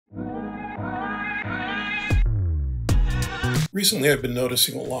Recently, I've been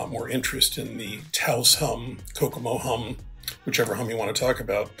noticing a lot more interest in the Taos Hum, Kokomo Hum, whichever hum you want to talk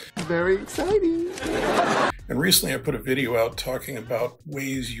about. Very exciting. And recently I put a video out talking about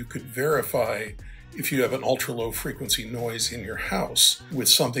ways you could verify if you have an ultra-low frequency noise in your house with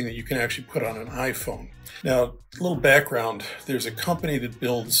something that you can actually put on an iPhone. Now, a little background, there's a company that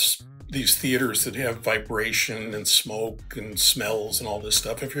builds these theaters that have vibration and smoke and smells and all this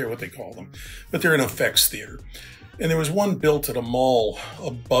stuff. I forget what they call them, but they're an effects theater. And there was one built at a mall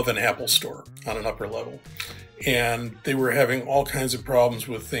above an Apple store on an upper level. And they were having all kinds of problems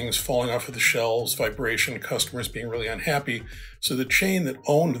with things falling off of the shelves, vibration, customers being really unhappy. So the chain that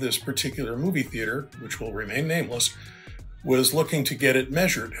owned this particular movie theater, which will remain nameless, was looking to get it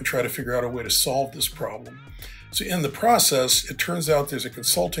measured and try to figure out a way to solve this problem. So in the process, it turns out there's a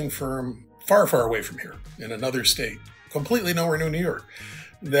consulting firm far, far away from here in another state, completely nowhere near New York,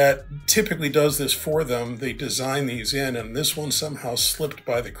 that typically does this for them. They design these in, and this one somehow slipped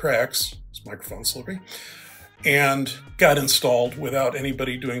by the cracks, this microphone slipping, and got installed without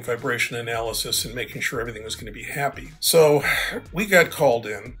anybody doing vibration analysis and making sure everything was going to be happy. So we got called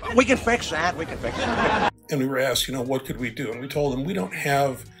in. We can fix that, we can fix that. And we were asked, what could we do? And we told them we don't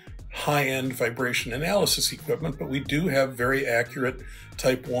have high-end vibration analysis equipment, but we do have very accurate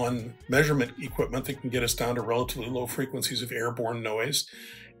type 1 measurement equipment that can get us down to relatively low frequencies of airborne noise.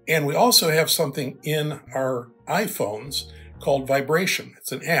 And we also have something in our iPhones called vibration.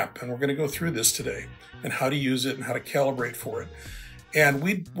 It's an app, and we're going to go through this today and how to use it and how to calibrate for it. And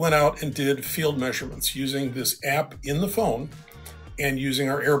we went out and did field measurements using this app in the phone and using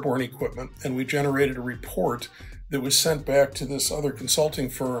our airborne equipment. And we generated a report that was sent back to this other consulting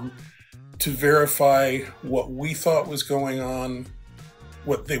firm to verify what we thought was going on,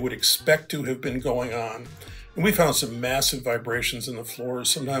 what they would expect to have been going on. And we found some massive vibrations in the floors.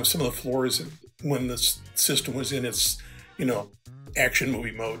 Sometimes some of the floors, when this system was in its, action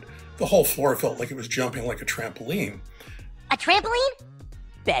movie mode, the whole floor felt like it was jumping like a trampoline. A trampoline?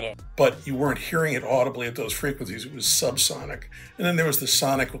 Better. But you weren't hearing it audibly at those frequencies. It was subsonic. And then there was the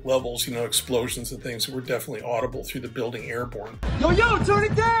sonic levels, explosions and things that were definitely audible through the building airborne. Yo, turn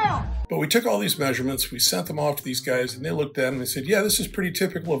it down! But we took all these measurements, we sent them off to these guys, and they looked at them and they said, yeah, this is pretty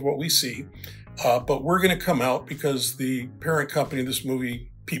typical of what we see. But we're going to come out because the parent company of this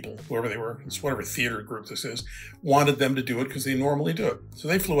movie, people, whoever they were, it's whatever theater group this is, wanted them to do it because they normally do it. So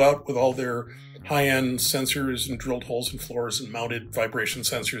they flew out with all their high-end sensors and drilled holes in floors and mounted vibration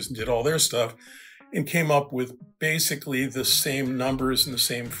sensors and did all their stuff and came up with basically the same numbers and the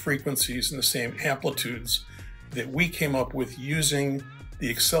same frequencies and the same amplitudes that we came up with using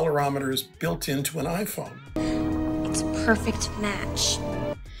the accelerometers built into an iPhone. It's a perfect match.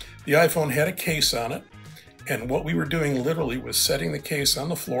 The iPhone had a case on it, and what we were doing literally was setting the case on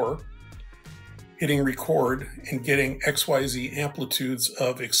the floor, hitting record, and getting XYZ amplitudes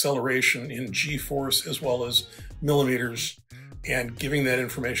of acceleration in G-force as well as millimeters, and giving that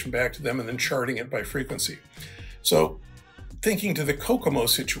information back to them and then charting it by frequency. So thinking to the Kokomo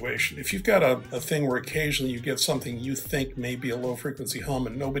situation, if you've got a thing where occasionally you get something you think may be a low frequency hum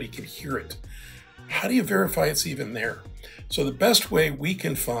and nobody can hear it, how do you verify it's even there? So the best way we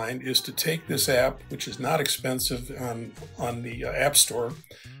can find is to take this app, which is not expensive on the App Store,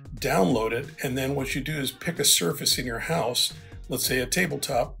 download it, and then what you do is pick a surface in your house, let's say a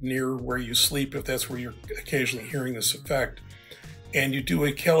tabletop near where you sleep, if that's where you're occasionally hearing this effect, and you do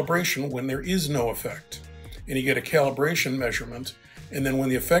a calibration when there is no effect. And you get a calibration measurement, and then when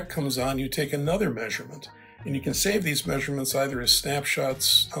the effect comes on, you take another measurement. And you can save these measurements either as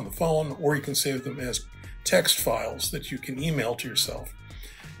snapshots on the phone, or you can save them as text files that you can email to yourself.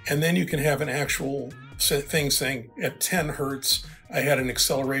 And then you can have an actual thing saying, at 10 hertz, I had an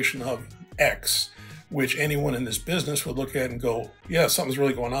acceleration of X, which anyone in this business would look at and go, yeah, something's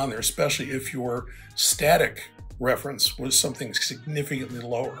really going on there, especially if your static reference was something significantly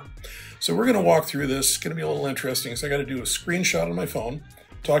lower. So we're going to walk through this. It's going to be a little interesting. So I got to do a screenshot on my phone,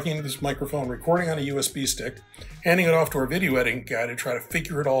 talking to this microphone, recording on a USB stick, handing it off to our video editing guy to try to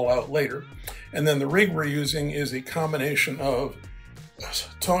figure it all out later. And then the rig we're using is a combination of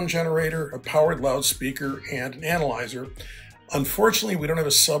a tone generator, a powered loudspeaker, and an analyzer. Unfortunately, we don't have a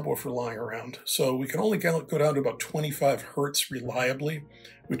subwoofer lying around, so we can only go down to about 25 hertz reliably,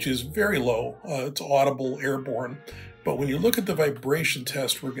 which is very low. It's audible, airborne. But when you look at the vibration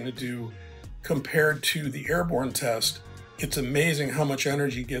test we're going to do compared to the airborne test, it's amazing how much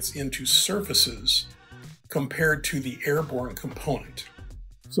energy gets into surfaces compared to the airborne component.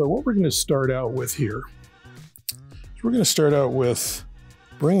 So what we're going to start out with here is we're going to start out with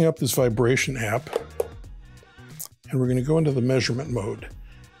bringing up this vibration app, and we're going to go into the measurement mode,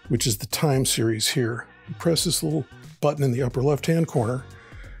 which is the time series here. You press this little button in the upper left-hand corner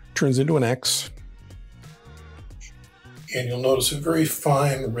turns into an X. And you'll notice a very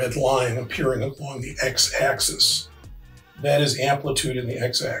fine red line appearing along the X-axis. That is amplitude in the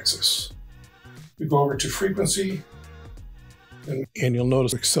X-axis. We go over to frequency, and you'll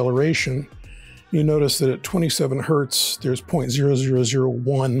notice acceleration. You notice that at 27 hertz, there's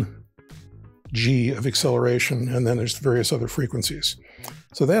 0.0001 G of acceleration, and then there's various other frequencies.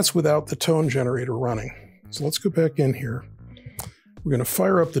 So that's without the tone generator running. So let's go back in here. We're going to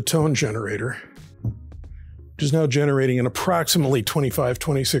fire up the tone generator, which is now generating an approximately 25,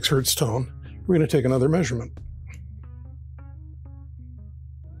 26 hertz tone. We're going to take another measurement.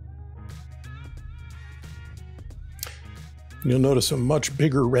 You'll notice a much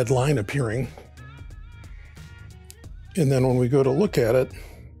bigger red line appearing. And then when we go to look at it,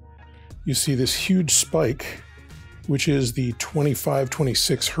 you see this huge spike, which is the 25,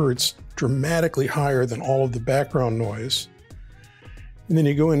 26 hertz, dramatically higher than all of the background noise. And then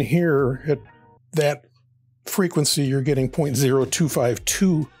you go in here at that frequency, you're getting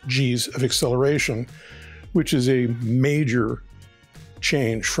 0.0252 Gs of acceleration, which is a major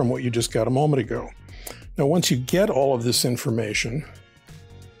change from what you just got a moment ago. Now, once you get all of this information,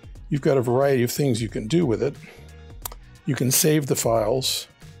 you've got a variety of things you can do with it. You can save the files.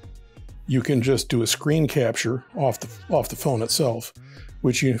 You can just do a screen capture off the phone itself,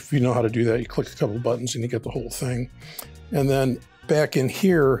 which if you know how to do that, you click a couple of buttons and you get the whole thing. And then back in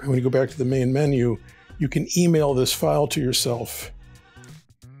here, when you go back to the main menu, you can email this file to yourself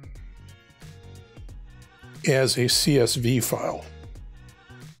as a CSV file.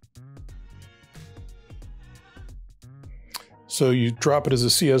 So you drop it as a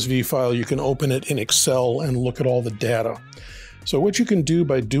CSV file, you can open it in Excel and look at all the data. So what you can do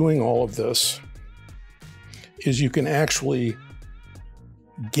by doing all of this is you can actually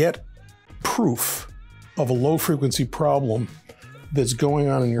get proof of a low frequency problem that's going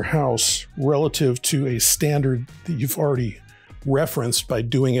on in your house relative to a standard that you've already referenced by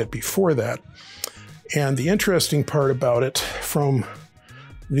doing it before that. And the interesting part about it from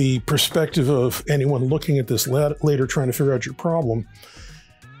the perspective of anyone looking at this later trying to figure out your problem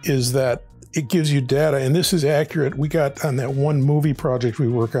is that it gives you data, and this is accurate. We got on that one movie project we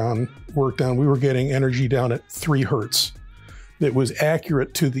worked on, we were getting energy down at 3 hertz. That was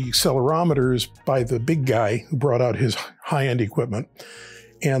accurate to the accelerometers by the big guy who brought out his high-end equipment.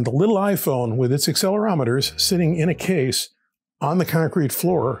 And the little iPhone with its accelerometers sitting in a case on the concrete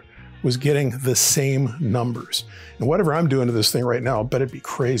floor was getting the same numbers. And whatever I'm doing to this thing right now, I bet it'd be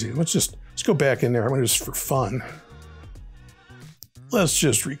crazy. Let's go back in there. I'm gonna just for fun. Let's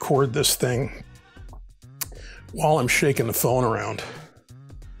just record this thing while I'm shaking the phone around.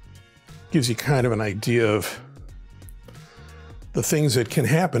 Gives you kind of an idea of the things that can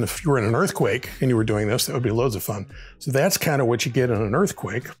happen if you were in an earthquake and you were doing this. That would be loads of fun. So that's kind of what you get in an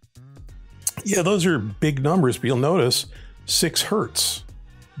earthquake. Yeah, those are big numbers, but you'll notice 6 hertz,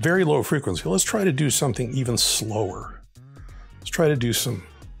 very low frequency. Let's try to do something even slower. Let's try to do some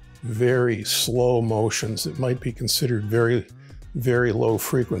very slow motions that might be considered very, very low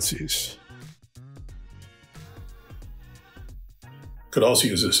frequencies. Could also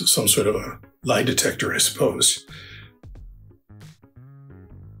use this as some sort of a lie detector, I suppose.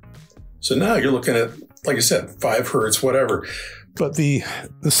 So now you're looking at, like I said, 5 hertz, whatever. But the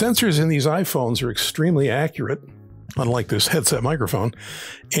sensors in these iPhones are extremely accurate, unlike this headset microphone.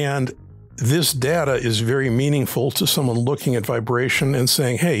 And this data is very meaningful to someone looking at vibration and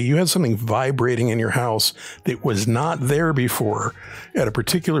saying, hey, you had something vibrating in your house that was not there before at a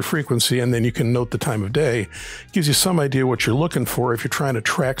particular frequency, and then you can note the time of day. It gives you some idea what you're looking for if you're trying to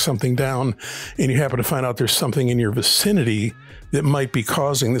track something down and you happen to find out there's something in your vicinity that might be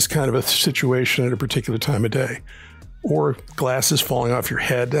causing this kind of a situation at a particular time of day. Or glasses falling off your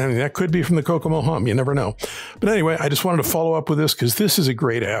head. I mean, that could be from the Kokomo Hum. You never know. But anyway, I just wanted to follow up with this because this is a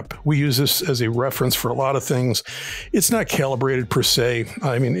great app. We use this as a reference for a lot of things. It's not calibrated per se.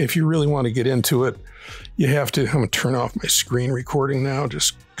 I mean, if you really want to get into it, you have to. I'm going to turn off my screen recording now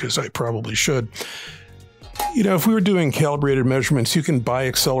just because I probably should. You know, if we were doing calibrated measurements, you can buy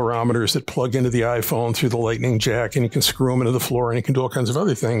accelerometers that plug into the iPhone through the lightning jack, and you can screw them into the floor, and you can do all kinds of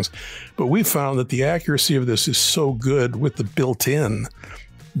other things. But we found that the accuracy of this is so good with the built-in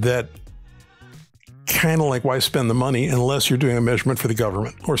that kind of like why spend the money unless you're doing a measurement for the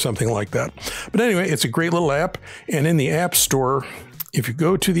government or something like that. But anyway, it's a great little app. And in the App Store, if you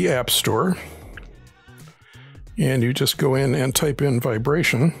go to the App Store and you just go in and type in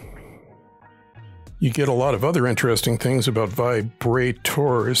vibration, you get a lot of other interesting things about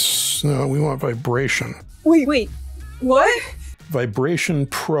vibrators. No, we want vibration. Wait, what? Vibration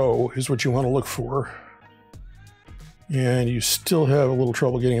Pro is what you want to look for. and you still have a little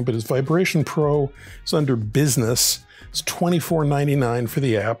trouble getting it, but it's Vibration Pro. It's under business. It's $24.99 for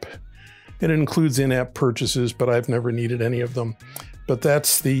the app, and it includes in-app purchases, but I've never needed any of them. But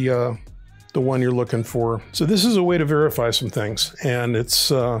that's the one you're looking for. So this is a way to verify some things, and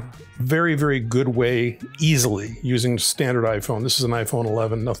it's a very, very good way, easily, using standard iPhone. This is an iPhone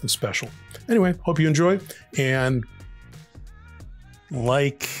 11, nothing special. Anyway, hope you enjoy, and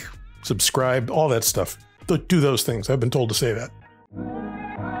like, subscribe, all that stuff. Do those things. I've been told to say that.